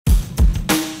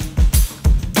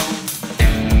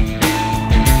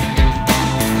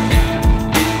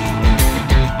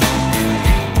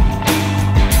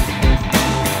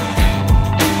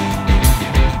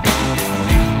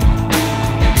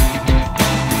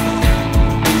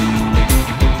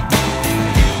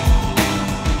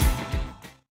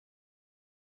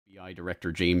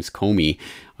Director James Comey,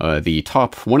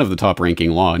 one of the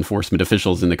top-ranking law enforcement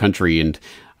officials in the country, and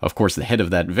of course the head of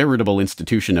that veritable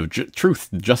institution of truth,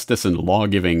 justice, and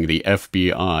law-giving, the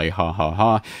FBI, ha ha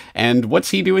ha. And what's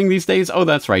he doing these days? Oh,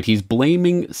 that's right, he's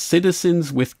blaming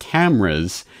citizens with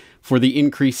cameras for the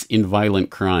increase in violent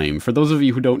crime. For those of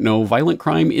you who don't know, violent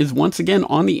crime is once again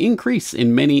on the increase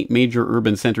in many major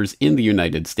urban centers in the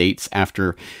United States.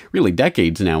 After really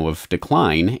decades now of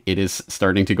decline, it is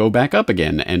starting to go back up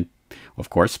again, and of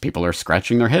course, people are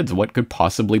scratching their heads. What could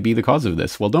possibly be the cause of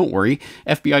this? Well, don't worry.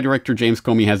 FBI Director James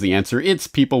Comey has the answer. It's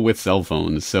people with cell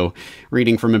phones. So,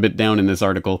 reading from a bit down in this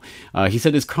article, he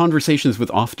said his conversations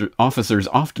with officers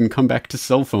often come back to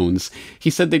cell phones. He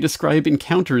said they describe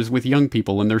encounters with young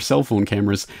people and their cell phone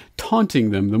cameras,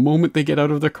 taunting them the moment they get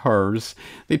out of their cars.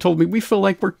 They told me, "We feel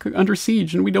like we're under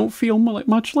siege and we don't feel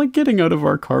much like getting out of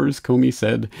our cars," Comey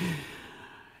said.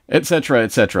 Etc.,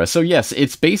 etc. So yes,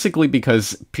 it's basically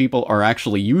because people are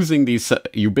actually using these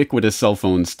ubiquitous cell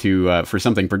phones to for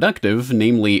something productive,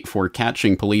 namely for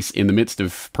catching police in the midst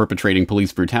of perpetrating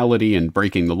police brutality and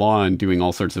breaking the law and doing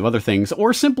all sorts of other things,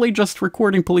 or simply just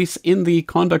recording police in the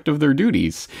conduct of their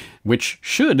duties, which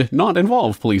should not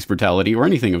involve police brutality or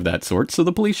anything of that sort, so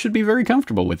the police should be very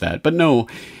comfortable with that. But no,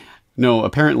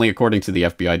 apparently, according to the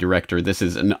FBI director, this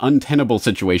is an untenable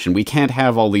situation. We can't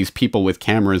have all these people with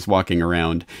cameras walking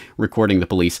around recording the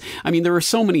police. I mean, there are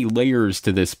so many layers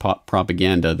to this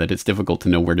propaganda that it's difficult to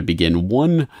know where to begin.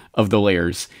 One of the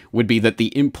layers would be that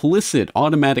the implicit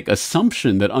automatic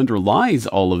assumption that underlies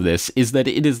all of this is that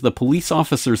it is the police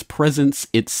officer's presence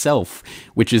itself,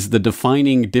 which is the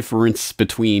defining difference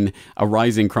between a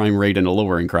rising crime rate and a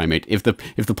lowering crime rate. If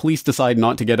the police decide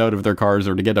not to get out of their cars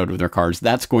or to get out of their cars,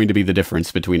 that's going to be the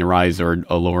difference between a rise or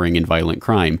a lowering in violent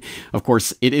crime. Of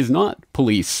course, it is not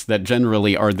police that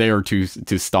generally are there to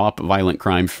stop violent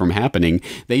crime from happening.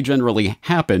 They generally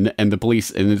happen, and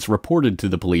it's reported to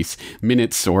the police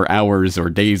minutes or hours or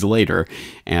days later.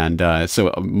 And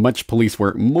so most police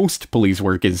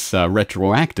work is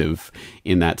retroactive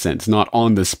in that sense, not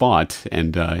on the spot,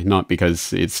 and not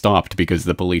because it stopped because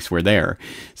the police were there.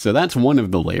 So that's one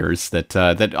of the layers that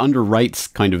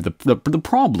underwrites kind of the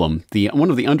problem.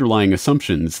 One of the underlying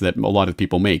assumptions that a lot of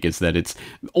people make is that it's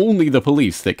only the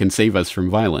police that can save us from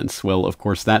violence. Well, of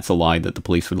course, that's a lie that the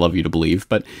police would love you to believe,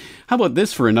 but how about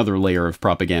this for another layer of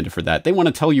propaganda for that? They want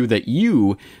to tell you that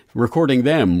you recording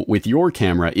them with your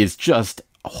camera is just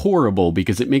horrible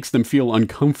because it makes them feel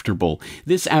uncomfortable.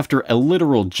 This after a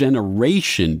literal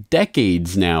generation,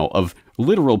 decades now, of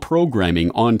literal programming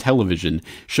on television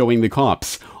showing the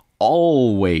cops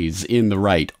always in the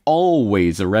right,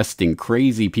 always arresting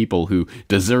crazy people who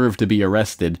deserve to be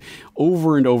arrested,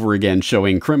 over and over again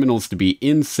showing criminals to be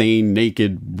insane,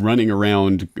 naked, running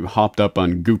around, hopped up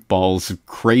on goofballs,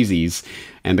 crazies,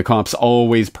 and the cops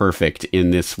always perfect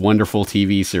in this wonderful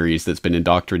TV series that's been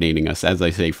indoctrinating us, as I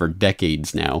say, for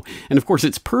decades now. And of course,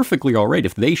 it's perfectly all right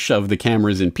if they shove the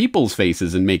cameras in people's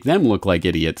faces and make them look like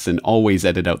idiots and always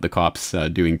edit out the cops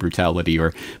doing brutality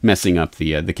or messing up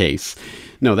the case.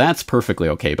 No, that's perfectly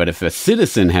okay, but if a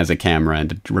citizen has a camera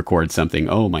and records something,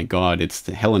 oh my god, it's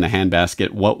hell in a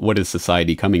handbasket. What is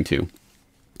society coming to?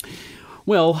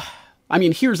 Well, I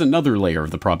mean, here's another layer of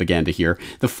the propaganda here.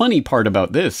 The funny part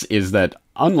about this is that,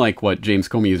 unlike what James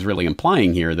Comey is really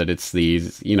implying here, that it's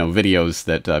these, videos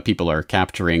that people are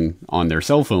capturing on their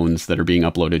cell phones that are being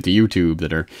uploaded to YouTube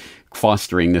that are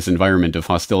fostering this environment of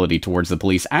hostility towards the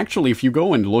police. Actually, if you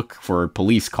go and look for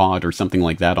police caught or something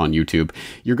like that on YouTube,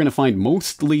 you're going to find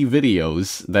mostly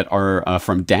videos that are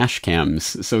from dash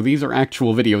cams. So these are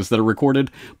actual videos that are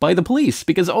recorded by the police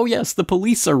because, oh yes, the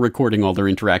police are recording all their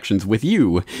interactions with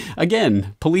you.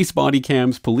 Again, police body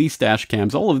cams, police dash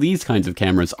cams, all of these kinds of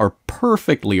cameras are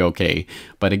perfectly okay.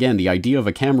 But again, the idea of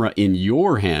a camera in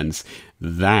your hands,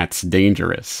 that's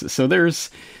dangerous. So there's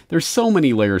so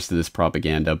many layers to this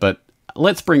propaganda, but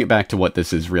let's bring it back to what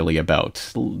this is really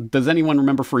about. Does anyone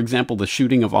remember, for example, the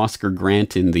shooting of Oscar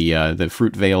Grant in the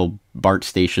Fruitvale BART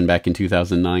station back in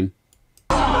 2009?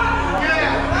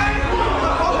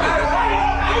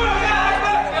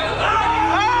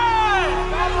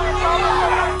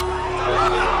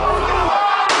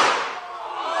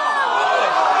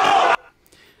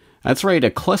 That's right, a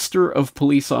cluster of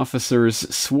police officers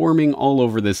swarming all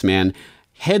over this man,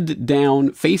 head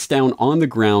down, face down on the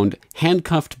ground,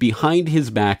 handcuffed behind his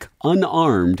back,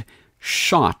 unarmed,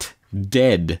 shot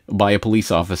dead by a police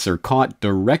officer, caught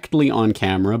directly on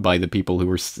camera by the people who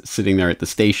were sitting there at the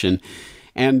station.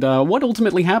 And what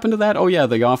ultimately happened to that? Oh yeah,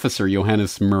 the officer,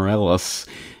 Johannes Morelos,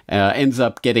 ends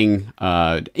up getting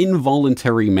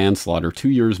involuntary manslaughter, 2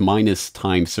 years minus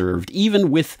time served,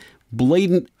 even with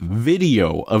blatant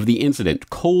video of the incident,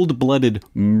 cold-blooded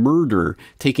murder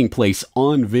taking place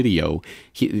on video.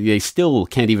 They still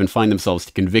can't even find themselves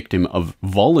to convict him of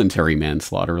voluntary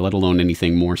manslaughter, let alone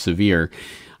anything more severe.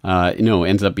 No,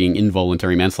 ends up being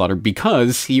involuntary manslaughter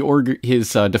because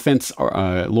his defense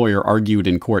lawyer argued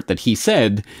in court that he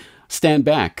said, "Stand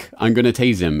back, I'm going to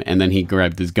tase him," and then he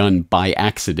grabbed his gun by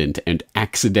accident and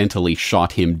accidentally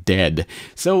shot him dead.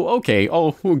 So, okay,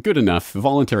 well, good enough.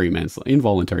 Involuntary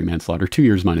manslaughter, 2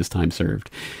 years minus time served.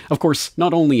 Of course,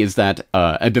 not only is that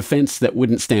a defense that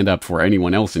wouldn't stand up for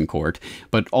anyone else in court,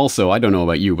 but also, I don't know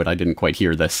about you, but I didn't quite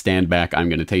hear the "stand back, I'm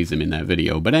going to tase him" in that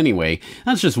video. But anyway,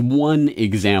 that's just one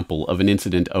example of an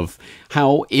incident of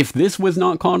how, if this was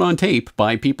not caught on tape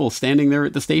by people standing there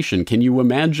at the station, can you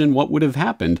imagine what would have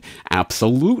happened?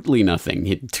 Absolutely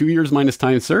nothing. 2 years minus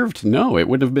time served? No, it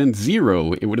would have been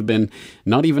 0. It would have been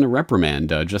not even a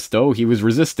reprimand. Just, oh, he was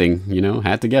resisting, you know,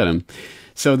 had to get him.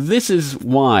 So this is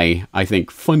why I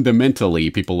think fundamentally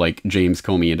people like James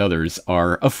Comey and others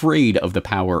are afraid of the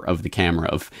power of the camera,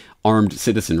 of armed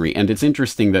citizenry. And it's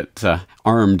interesting that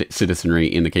armed citizenry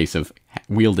in the case of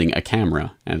wielding a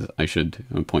camera, as I should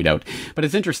point out. But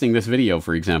it's interesting, this video,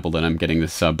 for example, that I'm getting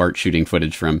this BART shooting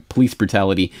footage from, police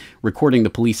brutality, recording the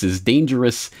police is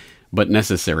dangerous but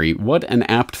necessary. What an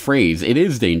apt phrase. It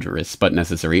is dangerous but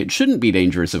necessary. It shouldn't be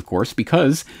dangerous, of course,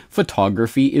 because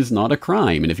photography is not a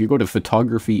crime. And if you go to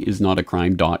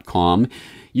photographyisnotacrime.com,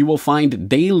 you will find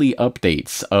daily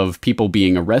updates of people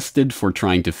being arrested for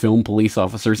trying to film police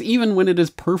officers, even when it is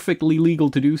perfectly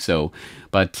legal to do so.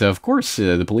 But, of course,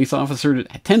 the police officer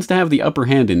tends to have the upper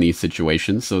hand in these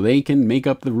situations, so they can make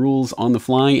up the rules on the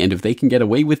fly, and if they can get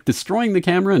away with destroying the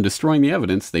camera and destroying the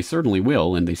evidence, they certainly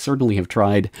will, and they certainly have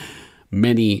tried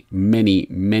many, many,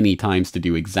 many times to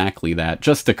do exactly that.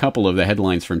 Just a couple of the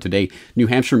headlines from today. New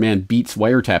Hampshire man beats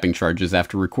wiretapping charges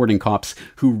after recording cops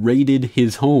who raided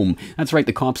his home. That's right,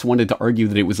 the cops wanted to argue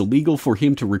that it was illegal for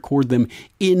him to record them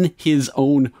in his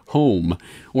own home.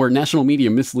 Or national media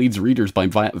misleads readers by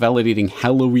validating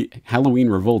Halloween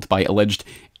revolt by alleged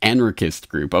anarchist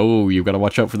group. Oh, you've got to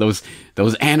watch out for those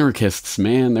anarchists,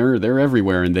 man. They're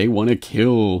everywhere and they want to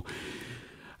kill.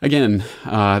 Again,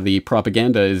 the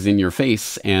propaganda is in your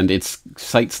face, and it's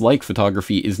sites like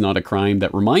Photography is Not a Crime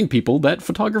that remind people that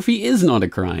photography is not a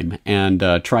crime, and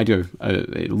try to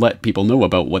let people know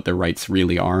about what their rights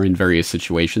really are in various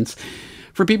situations.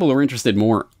 For people who are interested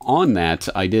more on that,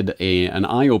 I did an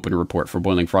eye-opener report for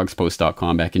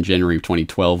BoilingFrogsPost.com back in January of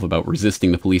 2012 about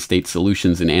resisting the police state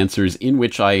solutions and answers, in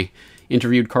which I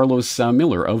interviewed Carlos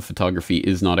Miller of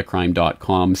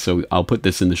photographyisnotacrime.com, so I'll put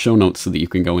this in the show notes so that you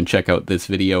can go and check out this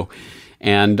video.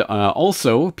 And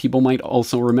also, people might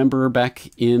also remember back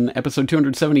in episode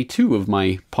 272 of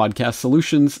my podcast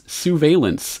Solutions,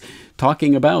 Surveillance,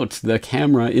 talking about the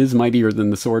camera is mightier than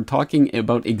the sword, talking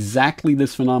about exactly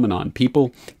this phenomenon.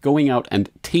 People going out and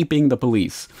taping the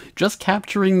police, just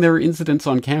capturing their incidents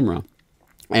on camera.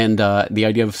 And the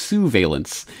idea of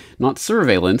surveillance, not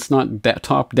surveillance, not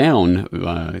top-down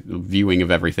viewing of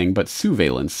everything, but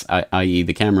surveillance, i.e.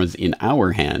 the cameras in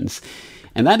our hands.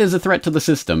 And that is a threat to the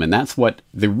system, and that's what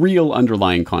the real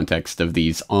underlying context of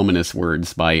these ominous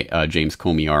words by James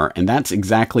Comey are. And that's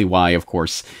exactly why, of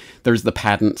course, there's the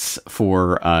patents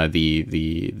for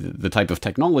the type of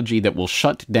technology that will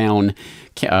shut down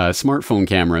smartphone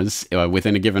cameras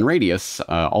within a given radius.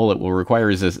 All it will require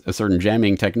is a certain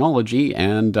jamming technology,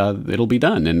 and it'll be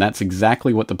done. And that's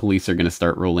exactly what the police are going to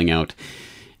start rolling out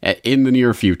in the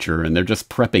near future, and they're just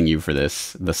prepping you for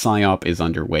this. The PSYOP is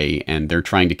underway, and they're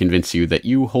trying to convince you that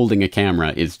you holding a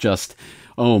camera is just,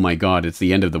 oh my god, it's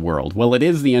the end of the world. Well, it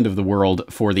is the end of the world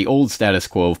for the old status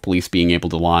quo of police being able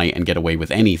to lie and get away with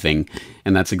anything,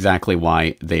 and that's exactly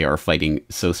why they are fighting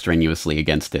so strenuously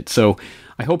against it. So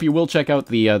I hope you will check out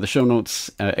the show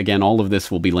notes. Again, all of this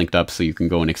will be linked up so you can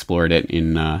go and explore it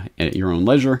at your own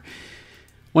leisure.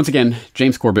 Once again,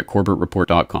 James Corbett,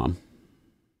 CorbettReport.com.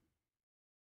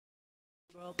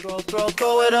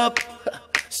 Throw it up.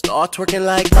 Start twerking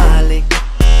like Miley.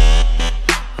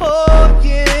 Oh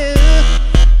yeah.